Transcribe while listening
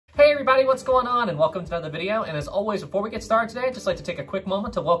everybody, what's going on? And welcome to another video. And as always, before we get started today, I'd just like to take a quick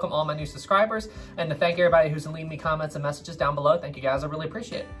moment to welcome all my new subscribers and to thank everybody who's been leaving me comments and messages down below. Thank you guys, I really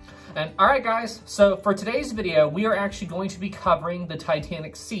appreciate it. And all right guys, so for today's video, we are actually going to be covering the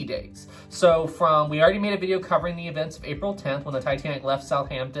Titanic sea days. So we already made a video covering the events of April 10th when the Titanic left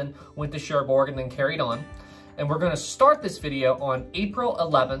Southampton, went to Cherbourg, and then carried on. And we're going to start this video on April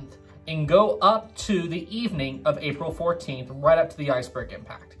 11th and go up to the evening of April 14th, right up to the iceberg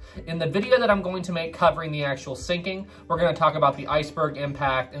impact. In the video that I'm going to make covering the actual sinking, we're going to talk about the iceberg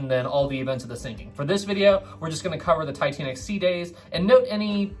impact and then all the events of the sinking. For this video, we're just going to cover the Titanic sea days and note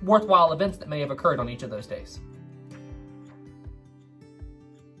any worthwhile events that may have occurred on each of those days.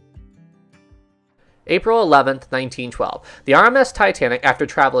 April 11th, 1912. The RMS Titanic, after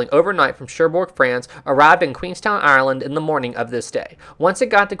traveling overnight from Cherbourg, France, arrived in Queenstown, Ireland in the morning of this day. Once it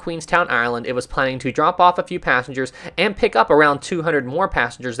got to Queenstown, Ireland, it was planning to drop off a few passengers and pick up around 200 more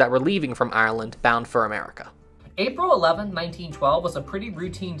passengers that were leaving from Ireland bound for America. April 11, 1912 was a pretty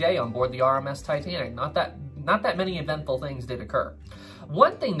routine day on board the RMS Titanic. Not that many eventful things did occur.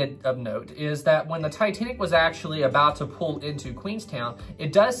 One thing of note is that when the Titanic was actually about to pull into Queenstown,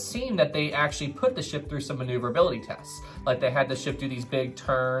 it does seem that they actually put the ship through some maneuverability tests. Like they had the ship do these big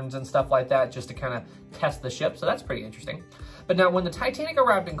turns and stuff like that just to kind of test the ship, so that's pretty interesting. But now when the Titanic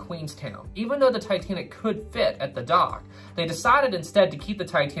arrived in Queenstown, even though the Titanic could fit at the dock, they decided instead to keep the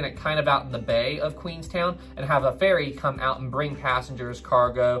Titanic kind of out in the bay of Queenstown and have a ferry come out and bring passengers,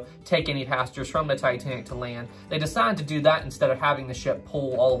 cargo, take any passengers from the Titanic to land. They decided to do that instead of having the ship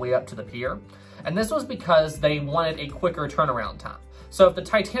pull all the way up to the pier. And this was because they wanted a quicker turnaround time. So if the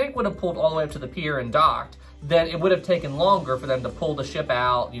Titanic would have pulled all the way up to the pier and docked, then it would have taken longer for them to pull the ship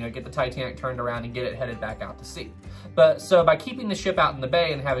out, get the Titanic turned around and get it headed back out to sea. But so by keeping the ship out in the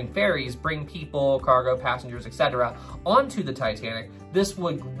bay and having ferries bring people, cargo, passengers, etc. onto the Titanic, this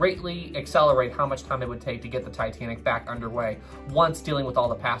would greatly accelerate how much time it would take to get the Titanic back underway once dealing with all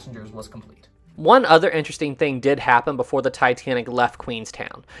the passengers was complete. One other interesting thing did happen before the Titanic left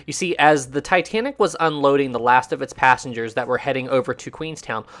Queenstown. You see, as the Titanic was unloading the last of its passengers that were heading over to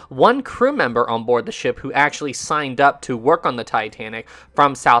Queenstown, one crew member on board the ship who actually signed up to work on the Titanic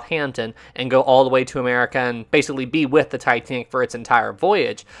from Southampton and go all the way to America and basically be with the Titanic for its entire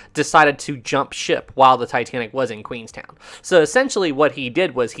voyage, decided to jump ship while the Titanic was in Queenstown. So essentially what he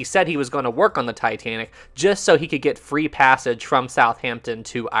did was he said he was going to work on the Titanic just so he could get free passage from Southampton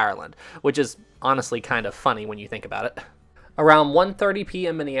to Ireland, which is honestly kind of funny when you think about it. Around 1:30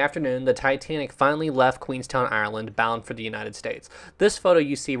 p.m. in the afternoon, the Titanic finally left Queenstown, Ireland, bound for the United States. This photo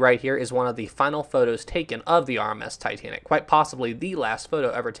you see right here is one of the final photos taken of the RMS Titanic, quite possibly the last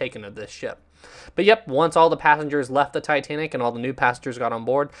photo ever taken of this ship. But yep, once all the passengers left the Titanic and all the new passengers got on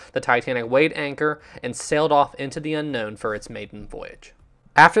board, the Titanic weighed anchor and sailed off into the unknown for its maiden voyage.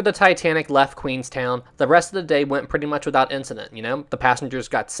 After the Titanic left Queenstown, the rest of the day went pretty much without incident, The passengers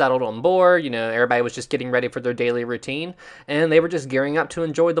got settled on board, everybody was just getting ready for their daily routine, and they were just gearing up to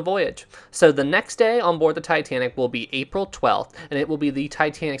enjoy the voyage. So the next day on board the Titanic will be April 12th, and it will be the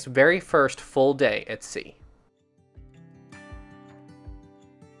Titanic's very first full day at sea.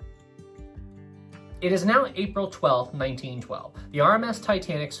 It is now April 12, 1912, the RMS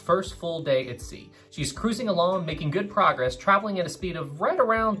Titanic's first full day at sea. She's cruising along, making good progress, traveling at a speed of right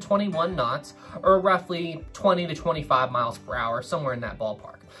around 21 knots, or roughly 20 to 25 miles per hour, somewhere in that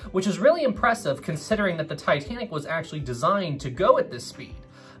ballpark, which is really impressive considering that the Titanic was actually designed to go at this speed.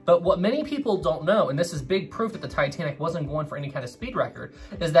 But what many people don't know, and this is big proof that the Titanic wasn't going for any kind of speed record,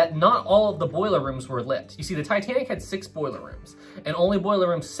 is that not all of the boiler rooms were lit. You see, the Titanic had 6 boiler rooms, and only boiler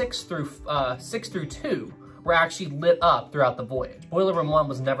rooms 6 through 2 were actually lit up throughout the voyage. Boiler room 1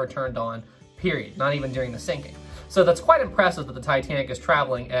 was never turned on, period, not even during the sinking. So that's quite impressive that the Titanic is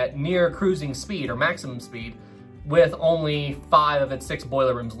traveling at near cruising speed, or maximum speed, with only 5 of its 6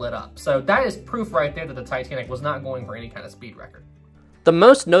 boiler rooms lit up. So that is proof right there that the Titanic was not going for any kind of speed record. The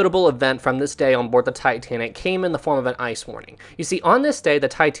most notable event from this day on board the Titanic came in the form of an ice warning. You see, on this day, the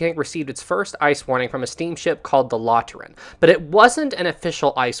Titanic received its first ice warning from a steamship called the Lateran, but it wasn't an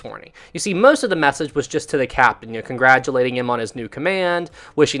official ice warning. You see, most of the message was just to the captain, congratulating him on his new command,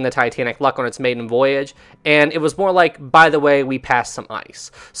 wishing the Titanic luck on its maiden voyage, and it was more like, by the way, we passed some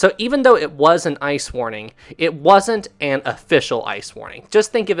ice. So even though it was an ice warning, it wasn't an official ice warning.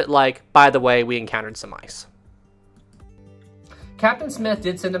 Just think of it like, by the way, we encountered some ice. Captain Smith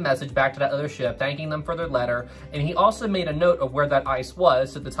did send a message back to that other ship thanking them for their letter, and he also made a note of where that ice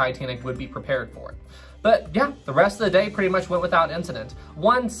was so the Titanic would be prepared for it. But yeah, the rest of the day pretty much went without incident.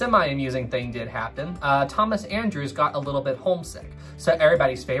 One semi-amusing thing did happen. Thomas Andrews got a little bit homesick. So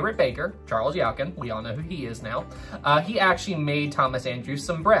everybody's favorite baker, Charles Yelkin, we all know who he is now, he actually made Thomas Andrews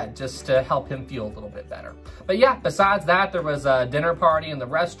some bread just to help him feel a little bit better. But yeah, besides that, there was a dinner party in the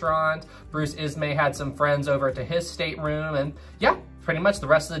restaurant. Bruce Ismay had some friends over to his stateroom, and yeah, pretty much the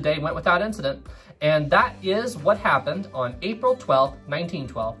rest of the day went without incident. And that is what happened on April 12th,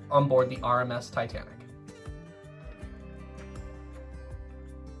 1912 on board the RMS Titanic.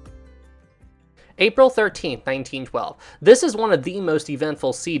 April 13th, 1912. This is one of the most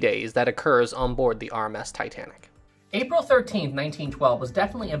eventful sea days that occurs on board the RMS Titanic. April 13th, 1912 was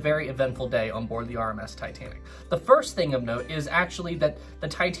definitely a very eventful day on board the RMS Titanic. The first thing of note is actually that the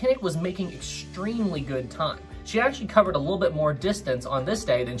Titanic was making extremely good time. She actually covered a little bit more distance on this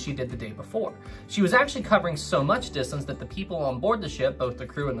day than she did the day before. She was actually covering so much distance that the people on board the ship, both the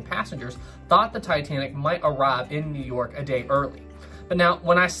crew and the passengers, thought the Titanic might arrive in New York a day early. But now,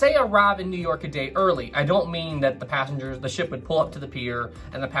 when I say arrive in New York a day early, I don't mean that the ship would pull up to the pier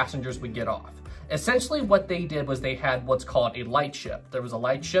and the passengers would get off. Essentially what they did was they had what's called a light ship. There was a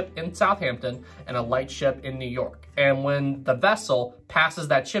light ship in Southampton and a light ship in New York. And when the vessel passes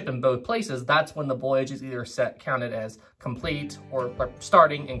that ship in both places, that's when the voyage is either counted as complete or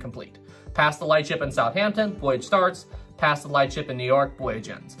starting and complete. Past the light ship in Southampton, voyage starts. Past the light ship in New York, voyage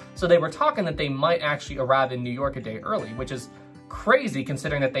ends. So they were talking that they might actually arrive in New York a day early, which is crazy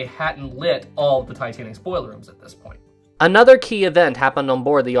considering that they hadn't lit all of the Titanic's boiler rooms at this point. Another key event happened on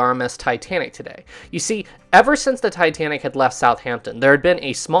board the RMS Titanic today. You see, ever since the Titanic had left Southampton, there had been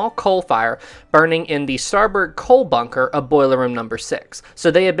a small coal fire burning in the starboard coal bunker of boiler room number 6.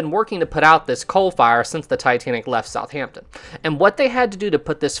 So they had been working to put out this coal fire since the Titanic left Southampton. And what they had to do to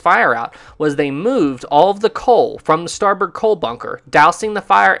put this fire out was they moved all of the coal from the starboard coal bunker, dousing the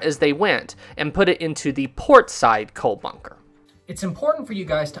fire as they went, and put it into the port side coal bunker. It's important for you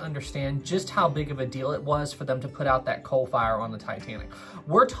guys to understand just how big of a deal it was for them to put out that coal fire on the Titanic.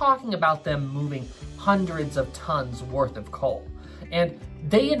 We're talking about them moving hundreds of tons worth of coal. And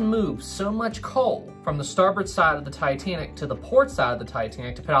they had moved so much coal from the starboard side of the Titanic to the port side of the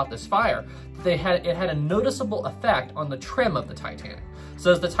Titanic to put out this fire that it had a noticeable effect on the trim of the Titanic.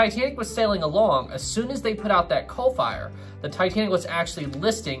 So as the Titanic was sailing along, as soon as they put out that coal fire, the Titanic was actually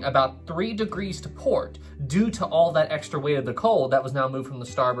listing about 3 degrees to port due to all that extra weight of the coal that was now moved from the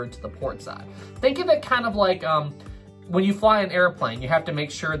starboard to the port side. Think of it kind of like when you fly an airplane, you have to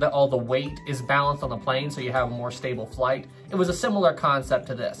make sure that all the weight is balanced on the plane so you have a more stable flight. It was a similar concept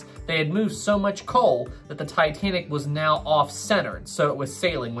to this. They had moved so much coal that the Titanic was now off-centered, so it was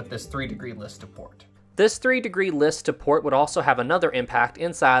sailing with this 3-degree list to port. This 3-degree list to port would also have another impact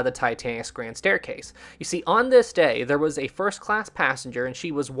inside the Titanic's grand staircase. You see, on this day, there was a first-class passenger and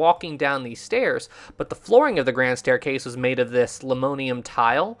she was walking down these stairs, but the flooring of the grand staircase was made of this linoleum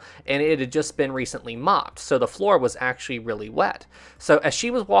tile, and it had just been recently mopped, so the floor was actually really wet. So as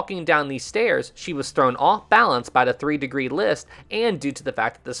she was walking down these stairs, she was thrown off balance by the 3-degree list and due to the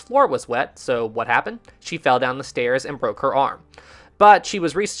fact that this floor was wet, so what happened? She fell down the stairs and broke her arm. But she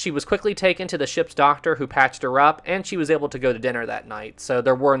was quickly taken to the ship's doctor who patched her up, and she was able to go to dinner that night, so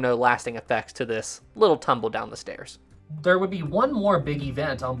there were no lasting effects to this little tumble down the stairs. There would be one more big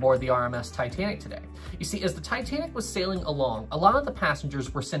event on board the RMS Titanic today. You see, as the Titanic was sailing along, a lot of the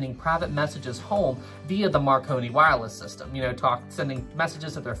passengers were sending private messages home via the Marconi wireless system. You know, sending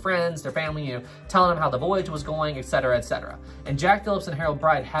messages to their friends, their family, you know, telling them how the voyage was going, etc., etc. And Jack Phillips and Harold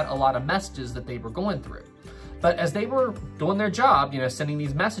Bright had a lot of messages that they were going through. But as they were doing their job, you know, sending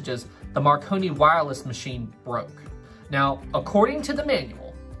these messages, the Marconi wireless machine broke. Now, according to the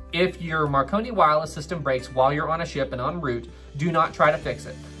manual, if your Marconi wireless system breaks while you're on a ship and en route, do not try to fix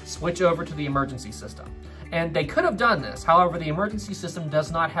it. Switch over to the emergency system. And they could have done this. However, the emergency system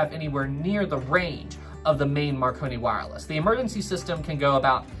does not have anywhere near the range of the main Marconi wireless. The emergency system can go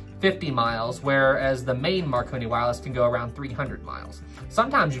about 50 miles, whereas the main Marconi wireless can go around 300 miles.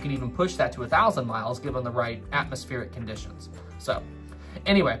 Sometimes you can even push that to 1,000 miles given the right atmospheric conditions. So,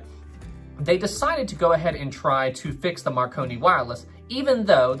 anyway, they decided to go ahead and try to fix the Marconi wireless, even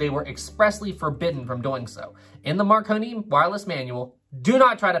though they were expressly forbidden from doing so. In the Marconi wireless manual, do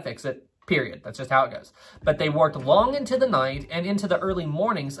not try to fix it, period. That's just how it goes. But they worked long into the night and into the early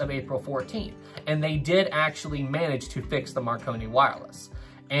mornings of April 14th, and they did actually manage to fix the Marconi wireless.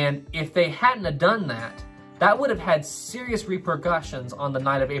 And if they hadn't have done that, that would have had serious repercussions on the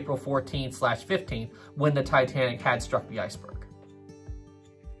night of April 14th/15th when the Titanic had struck the iceberg.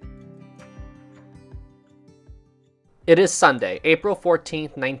 It is Sunday, April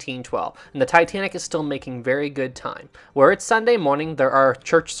 14th, 1912, and the Titanic is still making very good time. Where it's Sunday morning, there are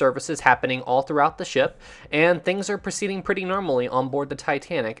church services happening all throughout the ship, and things are proceeding pretty normally on board the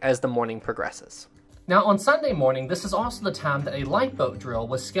Titanic as the morning progresses. Now, on Sunday morning, this is also the time that a lifeboat drill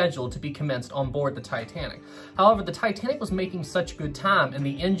was scheduled to be commenced on board the Titanic. However, the Titanic was making such good time and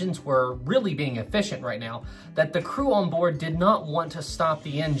the engines were really being efficient right now that the crew on board did not want to stop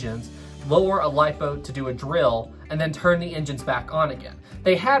the engines, lower a lifeboat to do a drill, and then turn the engines back on again.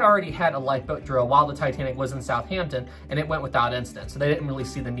 They had already had a lifeboat drill while the Titanic was in Southampton, and it went without incident, so they didn't really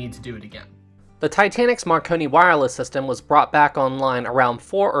see the need to do it again. The Titanic's Marconi wireless system was brought back online around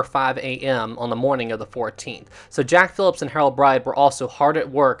 4 or 5 a.m. on the morning of the 14th, so Jack Phillips and Harold Bride were also hard at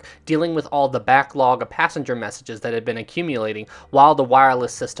work dealing with all the backlog of passenger messages that had been accumulating while the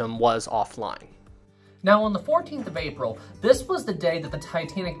wireless system was offline. Now, on the 14th of April, this was the day that the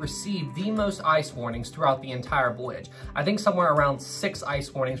Titanic received the most ice warnings throughout the entire voyage. I think somewhere around 6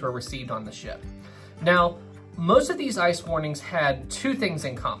 ice warnings were received on the ship. Now, most of these ice warnings had two things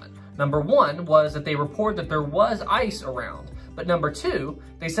in common. Number one was that they reported that there was ice around, but number two,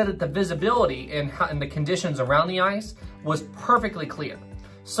 they said that the visibility and the conditions around the ice was perfectly clear.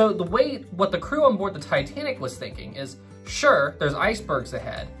 So what the crew on board the Titanic was thinking is, sure, there's icebergs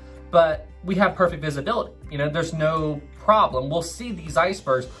ahead, but we have perfect visibility. You know, there's no problem. We'll see these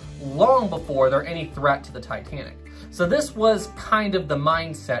icebergs long before they're any threat to the Titanic. So this was kind of the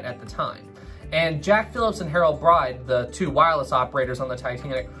mindset at the time. And Jack Phillips and Harold Bride, the two wireless operators on the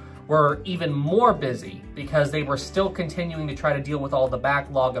Titanic, were even more busy because they were still continuing to try to deal with all the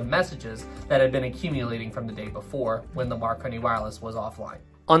backlog of messages that had been accumulating from the day before when the Marconi wireless was offline.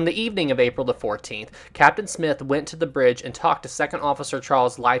 On the evening of April the 14th, Captain Smith went to the bridge and talked to Second Officer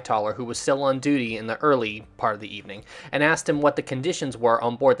Charles Lightoller, who was still on duty in the early part of the evening, and asked him what the conditions were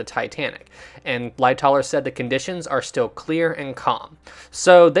on board the Titanic. And Lightoller said the conditions are still clear and calm.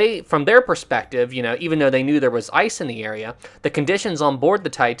 So from their perspective, you know, even though they knew there was ice in the area, the conditions on board the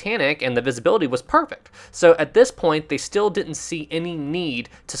Titanic and the visibility was perfect. So at this point, they still didn't see any need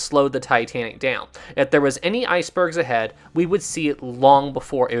to slow the Titanic down. If there was any icebergs ahead, we would see it long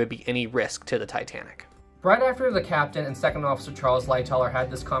before it would be any risk to the Titanic. Right after the captain and Second Officer Charles Lightoller had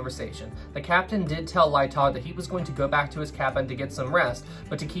this conversation, the captain did tell Lightoller that he was going to go back to his cabin to get some rest,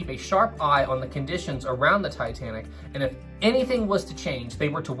 but to keep a sharp eye on the conditions around the Titanic, and if anything was to change, they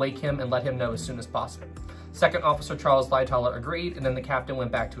were to wake him and let him know as soon as possible. Second Officer Charles Lightoller agreed, and then the captain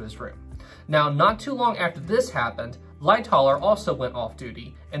went back to his room. Now, not too long after this happened, Lightoller also went off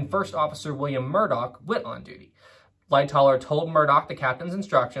duty, and First Officer William Murdoch went on duty. Lightoller told Murdoch the captain's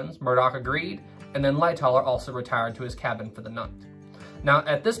instructions, Murdoch agreed, and then Lightoller also retired to his cabin for the night. Now,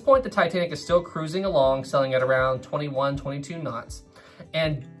 at this point, the Titanic is still cruising along, sailing at around 21, 22 knots,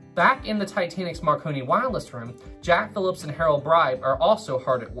 and back in the Titanic's Marconi wireless room, Jack Phillips and Harold Bride are also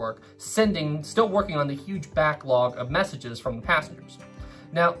hard at work, still working on the huge backlog of messages from the passengers.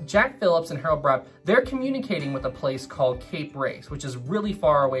 Now, Jack Phillips and Harold Bride, they're communicating with a place called Cape Race, which is really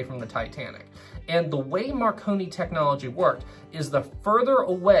far away from the Titanic. And the way Marconi technology worked is the further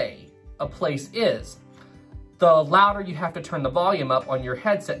away a place is, the louder you have to turn the volume up on your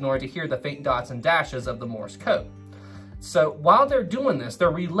headset in order to hear the faint dots and dashes of the Morse code. So while they're doing this,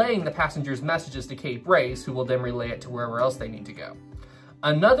 they're relaying the passengers' messages to Cape Race, who will then relay it to wherever else they need to go.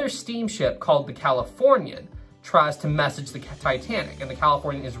 Another steamship called the Californian tries to message the Titanic, and the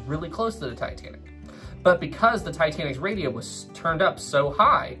Californian is really close to the Titanic. But because the Titanic's radio was turned up so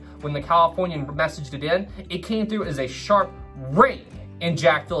high, when the Californian messaged it in, it came through as a sharp ring in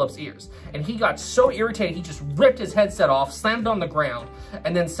Jack Phillips' ears. And he got so irritated, he just ripped his headset off, slammed it on the ground,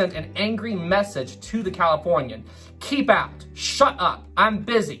 and then sent an angry message to the Californian. Keep out, shut up, I'm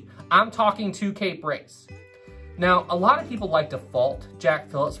busy, I'm talking to Cape Race. Now, a lot of people like to fault Jack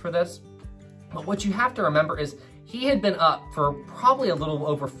Phillips for this, but what you have to remember is he had been up for probably a little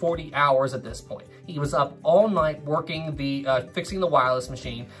over 40 hours at this point. He was up all night working fixing the wireless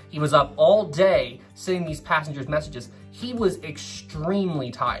machine. He was up all day sending these passengers messages. He was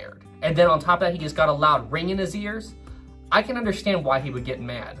extremely tired. And then on top of that, he just got a loud ring in his ears. I can understand why he would get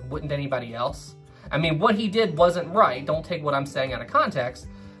mad. Wouldn't anybody else? I mean, what he did wasn't right. Don't take what I'm saying out of context.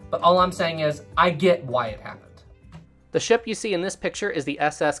 But all I'm saying is, I get why it happened. The ship you see in this picture is the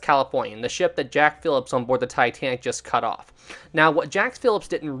SS Californian, the ship that Jack Phillips on board the Titanic just cut off. Now, what Jack Phillips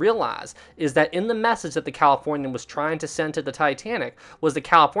didn't realize is that in the message that the Californian was trying to send to the Titanic was the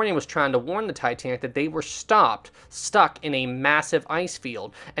Californian was trying to warn the Titanic that they were stuck in a massive ice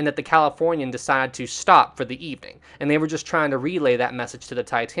field, and that the Californian decided to stop for the evening. And they were just trying to relay that message to the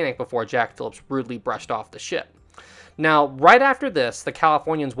Titanic before Jack Phillips rudely brushed off the ship. Now, right after this, the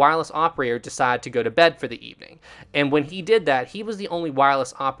Californian's wireless operator decided to go to bed for the evening. And when he did that, he was the only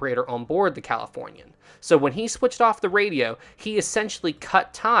wireless operator on board the Californian. So when he switched off the radio, he essentially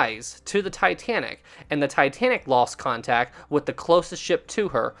cut ties to the Titanic, and the Titanic lost contact with the closest ship to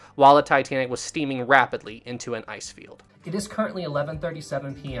her while the Titanic was steaming rapidly into an ice field. It is currently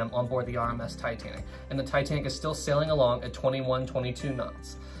 11:37 p.m. on board the RMS Titanic, and the Titanic is still sailing along at 21-22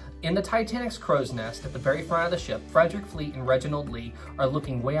 knots. In the Titanic's crow's nest at the very front of the ship, Frederick Fleet and Reginald Lee are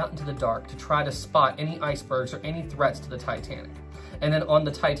looking way out into the dark to try to spot any icebergs or any threats to the Titanic. And then on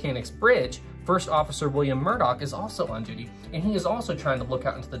the Titanic's bridge, First Officer William Murdoch is also on duty, and he is also trying to look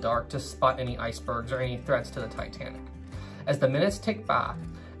out into the dark to spot any icebergs or any threats to the Titanic. As the minutes tick by,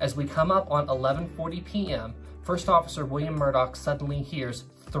 as we come up on 11:40 p.m., First Officer William Murdoch suddenly hears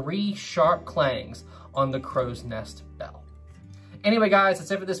 3 sharp clangs on the crow's nest bell. Anyway, guys,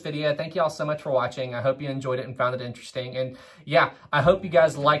 that's it for this video. Thank you all so much for watching. I hope you enjoyed it and found it interesting. And yeah, I hope you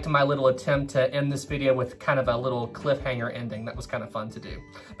guys liked my little attempt to end this video with kind of a little cliffhanger ending. That was kind of fun to do.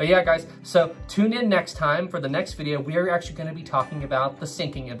 But yeah, guys, so tune in next time for the next video. We are actually going to be talking about the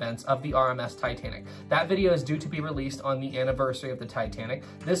sinking events of the RMS Titanic. That video is due to be released on the anniversary of the Titanic.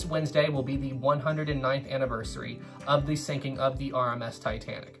 This Wednesday will be the 109th anniversary of the sinking of the RMS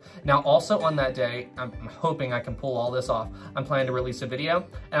Titanic. Now, also on that day, I'm hoping I can pull all this off. I'm planning to release a video,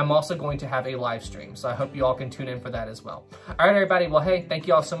 and I'm also going to have a live stream, so I hope you all can tune in for that as well. All right, everybody, well, hey, thank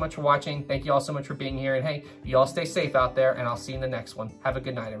you all so much for watching. Thank you all so much for being here, and hey, you all stay safe out there, and I'll see you in the next one. Have a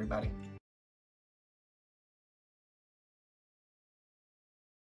good night, everybody.